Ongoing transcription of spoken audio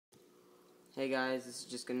Hey guys, this is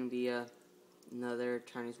just going to be another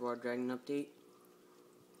Chinese Water Dragon update.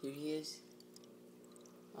 Here he is.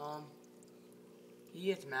 He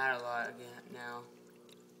gets mad a lot again now.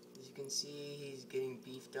 As you can see, he's getting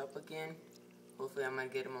beefed up again. Hopefully I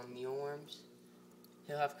might get him on mealworms.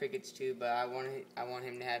 He'll have crickets too, but I want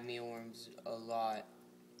him to have mealworms a lot.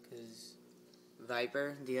 Because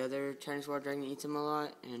Viper, the other Chinese Water Dragon, eats him a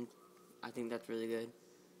lot, and I think that's really good.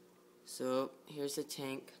 So, here's the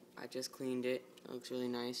tank. I just cleaned it. It looks really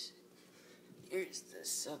nice. Here's the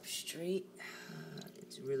substrate.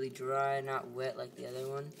 It's really dry, not wet like the other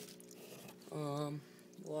one.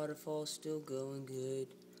 Waterfall's still going good.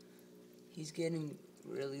 He's getting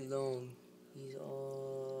really long. He's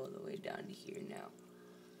all the way down to here now.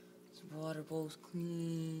 His water bowl's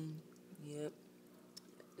clean. Yep.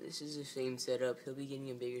 This is the same setup. He'll be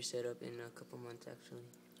getting a bigger setup in a couple months actually.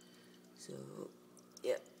 So,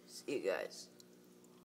 yep. See you guys.